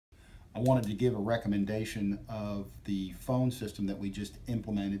I wanted to give a recommendation of the phone system that we just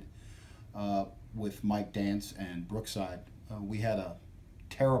implemented with Mike Dance and Brookside. We had a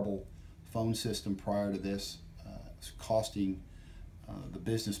terrible phone system prior to this. It was costing the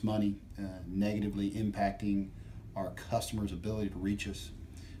business money, negatively impacting our customers' ability to reach us.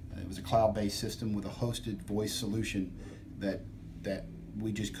 It was a cloud-based system with a hosted voice solution that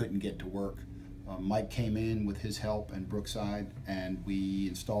we just couldn't get to work. Mike came in with his help and Brookside, and we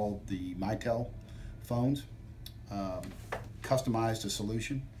installed the Mitel phones, customized a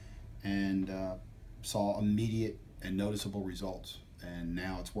solution, and saw immediate and noticeable results. And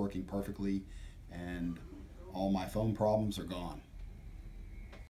now it's working perfectly, and all my phone problems are gone.